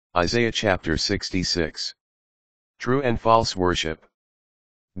Isaiah chapter 66. True and false worship.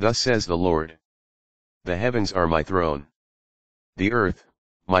 Thus says the Lord. The heavens are my throne. The earth,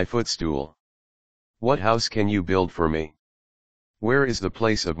 my footstool. What house can you build for me? Where is the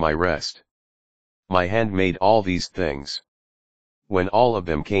place of my rest? My hand made all these things. When all of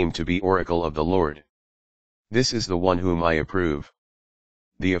them came to be oracle of the Lord. This is the one whom I approve.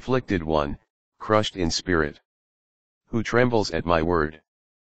 The afflicted one, crushed in spirit. Who trembles at my word.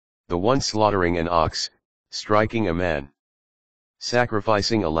 The one slaughtering an ox, striking a man.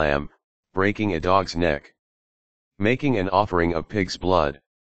 Sacrificing a lamb, breaking a dog's neck. Making an offering of pig's blood.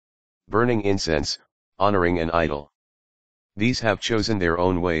 Burning incense, honoring an idol. These have chosen their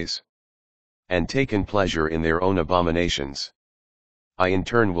own ways. And taken pleasure in their own abominations. I in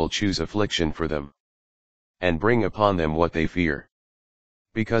turn will choose affliction for them. And bring upon them what they fear.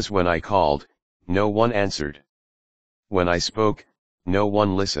 Because when I called, no one answered. When I spoke, no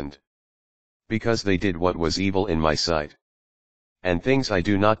one listened. Because they did what was evil in my sight. And things I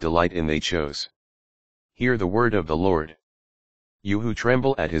do not delight in they chose. Hear the word of the Lord. You who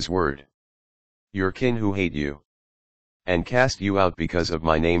tremble at his word. Your kin who hate you. And cast you out because of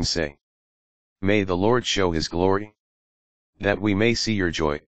my name say. May the Lord show his glory. That we may see your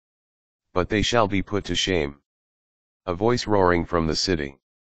joy. But they shall be put to shame. A voice roaring from the city.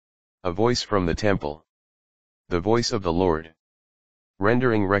 A voice from the temple. The voice of the Lord.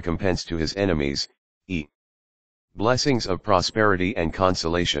 Rendering recompense to his enemies, blessings of prosperity and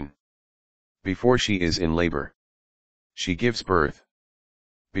consolation. Before she is in labor. She gives birth.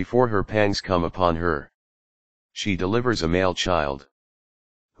 Before her pangs come upon her. She delivers a male child.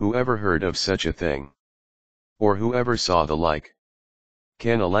 Whoever heard of such a thing? Or whoever saw the like?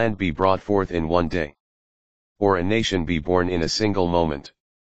 Can a land be brought forth in one day? Or a nation be born in a single moment?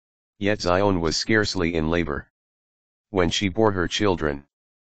 Yet Zion was scarcely in labor. When she bore her children.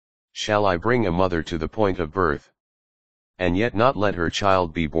 Shall I bring a mother to the point of birth? And yet not let her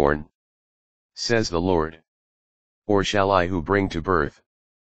child be born? Says the Lord. Or shall I who bring to birth?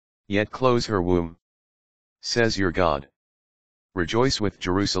 Yet close her womb? Says your God. Rejoice with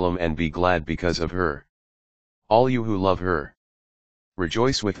Jerusalem and be glad because of her. All you who love her.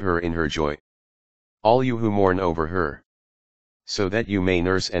 Rejoice with her in her joy. All you who mourn over her. So that you may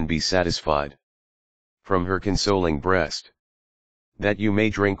nurse and be satisfied. From her consoling breast. That you may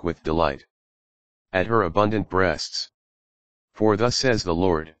drink with delight. At her abundant breasts. For thus says the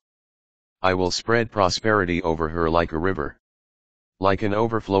Lord. I will spread prosperity over her like a river. Like an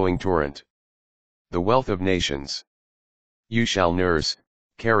overflowing torrent. The wealth of nations. You shall nurse,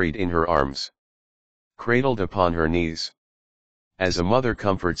 carried in her arms. Cradled upon her knees. As a mother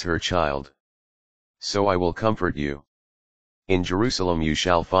comforts her child. So I will comfort you. In Jerusalem you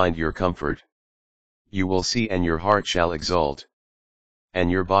shall find your comfort. You will see and your heart shall exult. And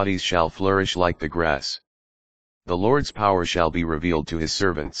your bodies shall flourish like the grass. The Lord's power shall be revealed to his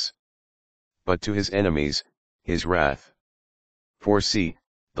servants. But to his enemies, his wrath. For see,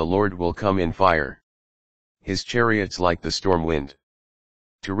 the Lord will come in fire. His chariots like the storm wind.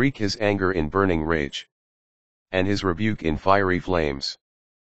 To wreak his anger in burning rage. And his rebuke in fiery flames.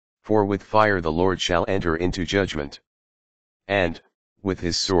 For with fire the Lord shall enter into judgment. And, with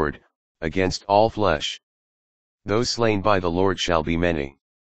his sword, against all flesh. Those slain by the Lord shall be many.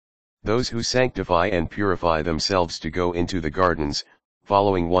 Those who sanctify and purify themselves to go into the gardens,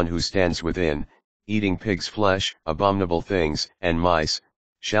 following one who stands within, eating pig's flesh, abominable things, and mice,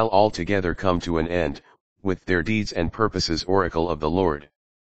 shall altogether come to an end, with their deeds and purposes oracle of the Lord.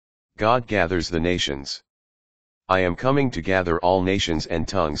 God gathers the nations. I am coming to gather all nations and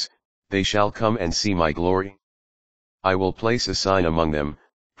tongues, they shall come and see my glory. I will place a sign among them,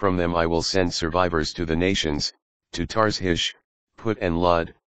 from them I will send survivors to the nations, to Tarshish, Put and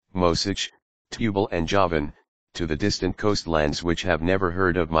Lud, Mosech, Tubal and Javan, to the distant coastlands which have never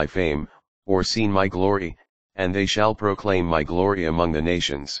heard of my fame, or seen my glory, and they shall proclaim my glory among the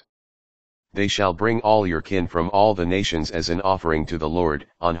nations. They shall bring all your kin from all the nations as an offering to the Lord,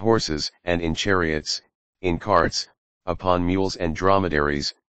 on horses and in chariots, in carts, upon mules and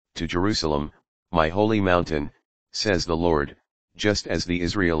dromedaries, to Jerusalem, my holy mountain, says the Lord, just as the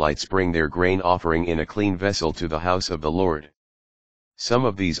Israelites bring their grain offering in a clean vessel to the house of the Lord. Some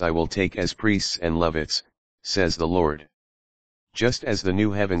of these I will take as priests and Levites, says the Lord. Just as the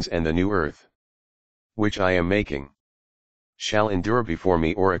new heavens and the new earth, which I am making, shall endure before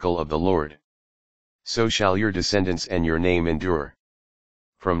me, oracle of the Lord. So shall your descendants and your name endure.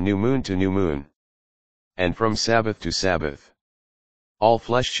 From new moon to new moon. And from Sabbath to Sabbath. All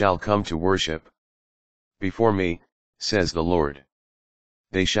flesh shall come to worship. Before me, says the Lord.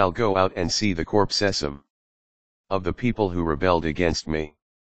 They shall go out and see the corpsesum of the people who rebelled against me.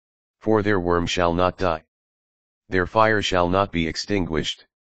 For their worm shall not die. Their fire shall not be extinguished.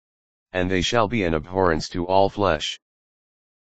 And they shall be an abhorrence to all flesh.